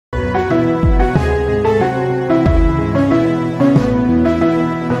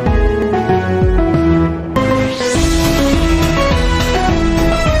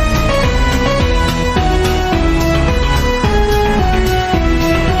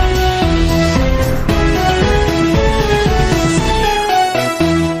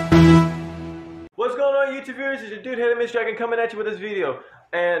Dragon coming at you with this video.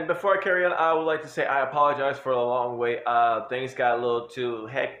 And before I carry on, I would like to say I apologize for the long wait. Things got a little too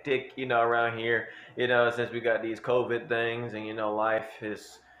hectic, around here. Since we got these COVID things, and life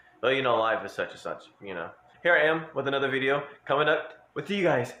is, well, life is such and such. Here I am with another video coming up with you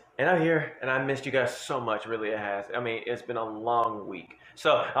guys, and I'm here, and I missed you guys so much. Really, it has. I mean, it's been a long week,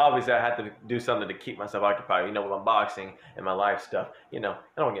 so obviously I had to do something to keep myself occupied. With my boxing and my life stuff. I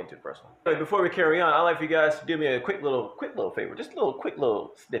don't get too personal. Anyway, before we carry on, I'd like for you guys to do me a quick little favor, just a quick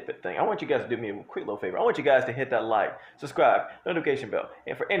little snippet thing. I want you guys to do me a quick little favor. I want you guys to hit that like, subscribe, notification bell,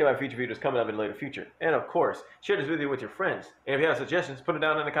 and for any of my future videos coming up in the later future. And of course, share this video with your friends. And if you have suggestions, put it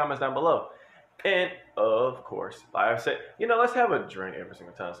down in the comments down below. And of course, like I say, let's have a drink every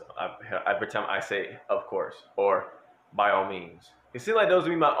single time. Every time I say of course or by all means. It seems like those would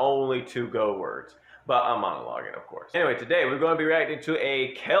be my only two go words, but I'm monologuing, of course. Anyway, today we're going to be reacting to a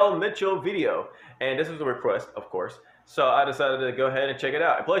Kell Mitchell video, and this was a request, of course. So I decided to go ahead and check it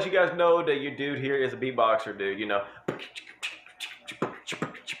out. And plus, you guys know that your dude here is a beatboxer, dude.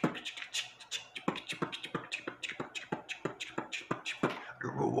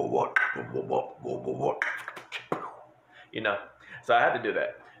 So I had to do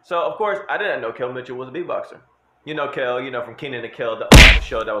that. So of course I didn't know Kell Mitchell was a beatboxer. Kell, from Kenan and Kell, the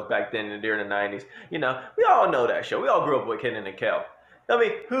show that was back then during the 90s. We all know that show. We all grew up with Kenan and Kell. I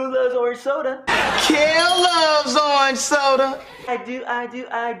mean, who loves orange soda? Kell loves orange soda. I do.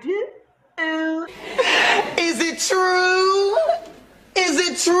 Ooh. Is it true? Is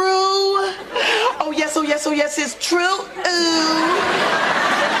it true? Oh yes, it's true. Ooh.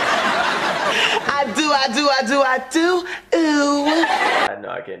 I do. Ooh. I know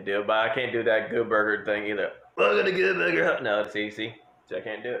I can't do it, but I can't do that good burger thing either. Look at the good burger. No, see, I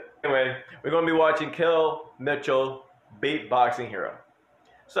can't do it. Anyway, we're going to be watching Kell Mitchell, Beatboxing Hero.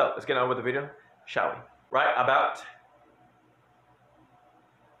 So, let's get on with the video, shall we? Right about.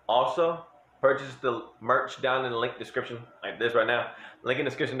 Also, purchase the merch down in the link description, like this right now. Link in the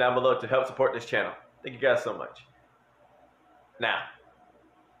description down below to help support this channel. Thank you guys so much. Now.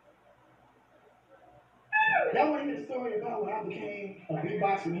 Y'all want to hear the story about when I became a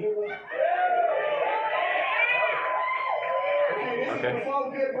beatboxing hero? Okay, this is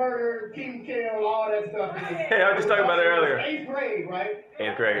before Good Burger, King Kell, all that stuff. Hey, I was just talking about it earlier. 8th grade, right?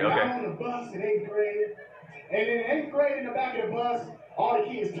 8th grade, okay. I'm on the bus in 8th grade. And in 8th grade, in the back of the bus, all the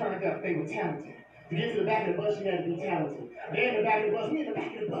kids turned up. They were talented. To get to the back of the bus, you had to be talented. They in the back of the bus, we in the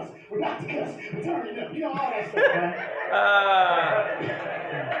back of the bus. We're about to cuss. We're turning up. All that stuff, right?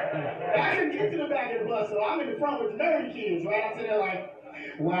 I couldn't get to the back of the bus, so I'm in the front with the nerdy kids, right? I'm sitting there like,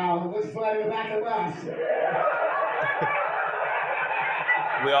 wow, it looks fun in the back of the bus.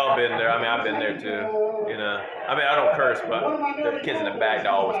 We all been there. I mean, I've been there too. I mean, I don't curse, but the kids in the back, they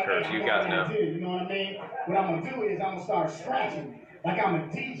always curse. You guys know. You know what I mean? What I'm gonna do is I'm gonna start scratching like I'm a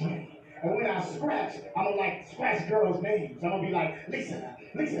DJ. And when I scratch, I'm gonna scratch girls' names. I'm gonna be like, Lisa,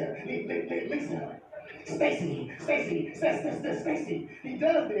 Stacy. He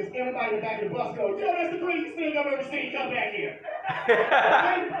does this. Everybody in the back of the bus goes, yo, that's the greatest thing I've ever seen. Come back here.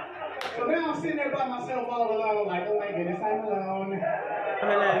 Right? So now I'm sitting there by myself all alone, like, oh my goodness, I'm alone.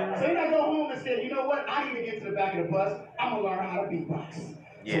 So then I go home and say, you know what? I need to get to the back of the bus. I'm gonna learn how to beatbox.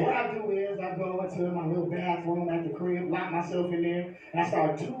 Yeah. So what I do is I go into my little bathroom at the crib, lock myself in there, and I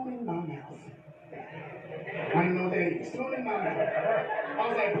start tuning my mouth. I didn't know what that is. Tuning my mouth. I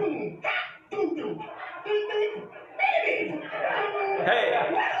was like, boom, doo doo, baby.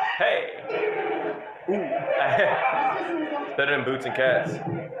 Hey. Ooh. Better than boots and cats.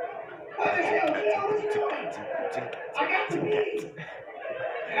 What the hell, Kell? What you doing? I got to pee.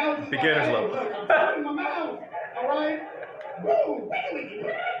 Beginner's level. Look, I'm tuning my mouth. All right. Boom!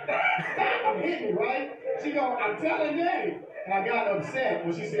 I'm hitting, right? She go, I'm telling Daddy. And I got upset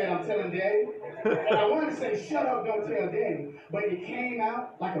when she said, I'm telling Daddy. And I wanted to say, shut up, don't tell Daddy. But it came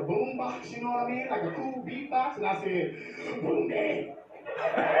out like a boom box, you know what I mean? Like a cool beatbox. And I said, boom Daddy.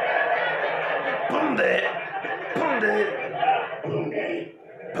 Boom Daddy. Boom Daddy. Boom Daddy.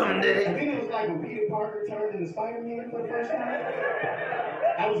 Boom Daddy. And then it was like when Peter Parker turned into Spider-Man for the first time.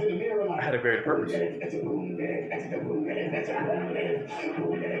 I was in the mirror like, I had a great purpose. That's a boom daddy, that's a boom daddy, that's a boom daddy,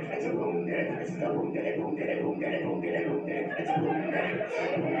 boom daddy, that's a boom daddy, that's a boom daddy, boom daddy, boom daddy, boom daddy, boom daddy, that's a boom daddy,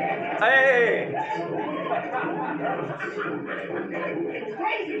 boom daddy. Hey! It was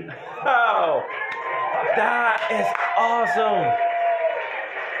crazy. Oh, that is awesome.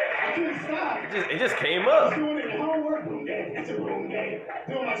 I couldn't stop. It just came up. Doing it at homework, boom daddy, that's a boom daddy.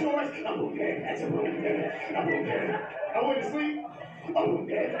 Doing my chores, a boom daddy, that's a boom daddy, a boom daddy. I went to sleep. Oh,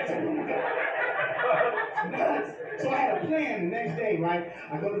 yeah, that's a boom daddy. So I had a plan the next day, right?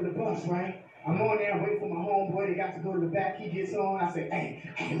 I go to the bus, right? I'm on there waiting for my homeboy. They got to go to the back. He gets on. I said, hey,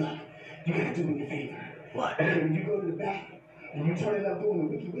 look, you gotta do me a favor. What? Okay, when you go to the back and you turn it up doing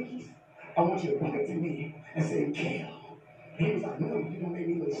the wiki-wikis, I want you to come up to me and say, Kell. And he was like, no, you gonna make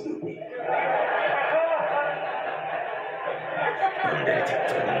me look stupid.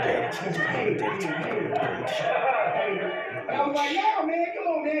 And I was like, no, man, come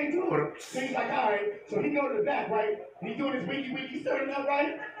on, man, do it. So he's like, all right. So he go to the back, right? And he's doing his wiki, starting up,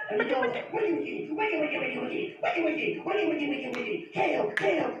 right? And he goes, wiki, Kell.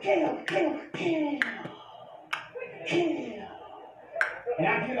 And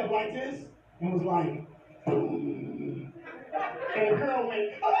I get up like this and was like, boom. And the girl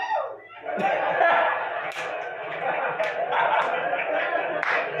went, oh!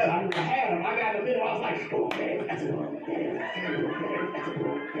 So I had him. I got in the middle. I was like, oh, man, that's a boom,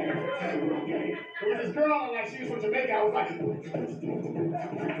 There was this girl, like, she was from Jamaica. I was like,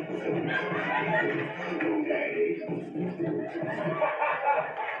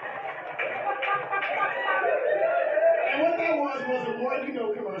 And what that was a More You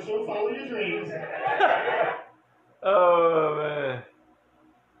Know commercial. Follow your dreams. Oh man.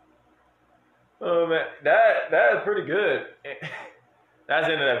 Oh man, that is pretty good. That's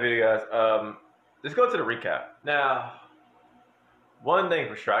the end of that video, guys. Let's go to the recap. Now, one thing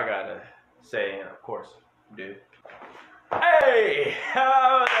for sure I gotta say, and of course, dude. Hey,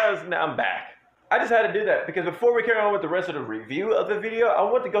 now I'm back. I just had to do that because before we carry on with the rest of the review of the video, I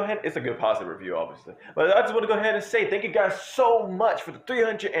want to go ahead. It's a good positive review, obviously, but I just want to go ahead and say thank you guys so much for the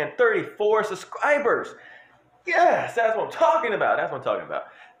 334 subscribers. Yes, that's what I'm talking about. That's what I'm talking about.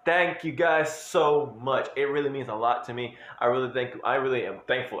 Thank you guys so much. It really means a lot to me. I really am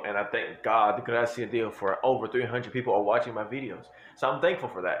thankful, and I thank God because I see a deal for over 300 people are watching my videos. So I'm thankful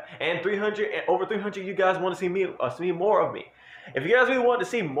for that. And over 300 you guys want to see more of me. If you guys really want to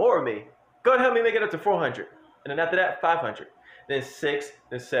see more of me, go and help me make it up to 400. And then after that, 500. Then 6,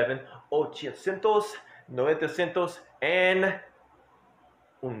 then 7, 800, 900, and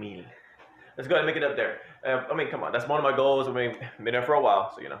 1,000. Let's go ahead and make it up there. I mean, come on, that's one of my goals. I mean, been there for a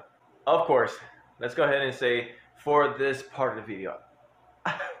while, so you know. Of course, let's go ahead and say for this part of the video,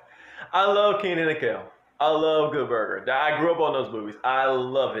 I love Kenan and Kell. I love Good Burger. I grew up on those movies. I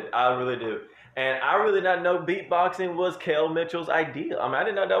love it. I really do. And I really did not know beatboxing was Kell Mitchell's idea. I mean, I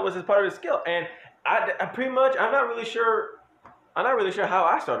didn't know that was his part of his skill. And I pretty much, I'm not really sure how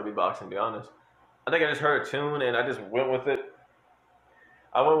I started beatboxing, to be honest. I think I just heard a tune and I just went with it.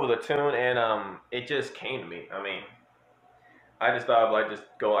 I went with a tune and it just came to me. I mean, I just thought I'd like just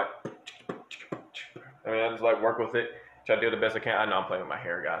go like, I just like work with it, try to do the best I can. I know I'm playing with my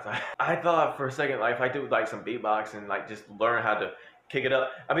hair, guys. I thought for a second, like if I do like some beatboxing, like just learn how to kick it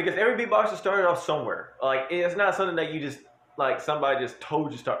up. I mean, because every beatboxer started off somewhere. Like it's not something that you just like somebody just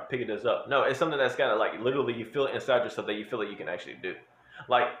told you start picking this up. No, it's something that's kind of like literally you feel it inside yourself that you feel like you can actually do.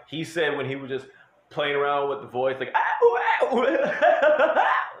 Like he said when he was just playing around with the voice, like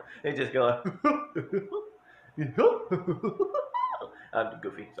they just go like, I'm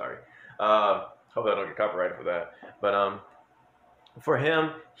goofy, sorry. Hope I don't get copyrighted for that. But for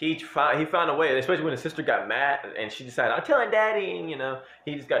him, he found a way, especially when his sister got mad and she decided, I'm telling daddy, and you know,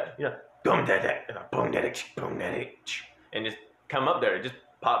 he just got, you know, boom daddy, boom daddy, and just come up there. It just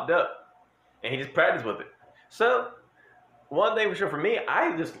popped up. And he just practiced with it. So one thing for sure for me,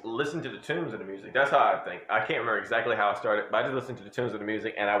 I just listened to the tunes of the music. That's how I think. I can't remember exactly how I started, but I just listened to the tunes of the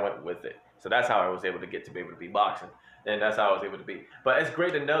music and I went with it. So that's how I was able to get to be able to be boxing. And that's how I was able to be. But it's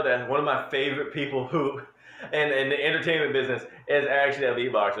great to know that one of my favorite people who, in the entertainment business, is actually a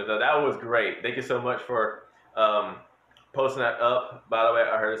beatboxer. So that was great. Thank you so much for posting that up. By the way,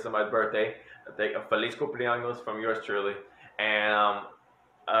 I heard it's somebody's birthday. I think a Feliz Cumpleaños from yours truly. And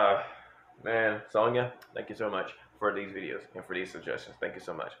man, Sonia, thank you so much for these videos and for these suggestions. Thank you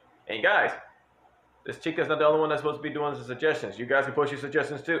so much. And guys, this Chica's not the only one that's supposed to be doing the suggestions. You guys can post your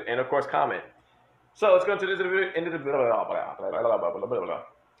suggestions too, and of course comment. So let's go into this end of the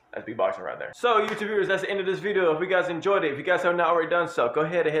that's beatboxing right there. So YouTube viewers, that's the end of this video. If you guys enjoyed it, if you guys have not already done so, go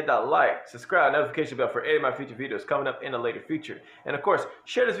ahead and hit that like, subscribe, notification bell for any of my future videos coming up in a later future. And of course,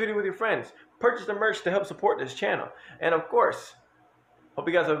 share this video with your friends. Purchase the merch to help support this channel. And of course, hope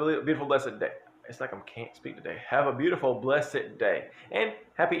you guys have a beautiful, blessed day. It's like I can't speak today. Have a beautiful, blessed day. And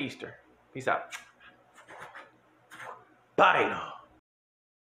happy Easter. Peace out. Bye now.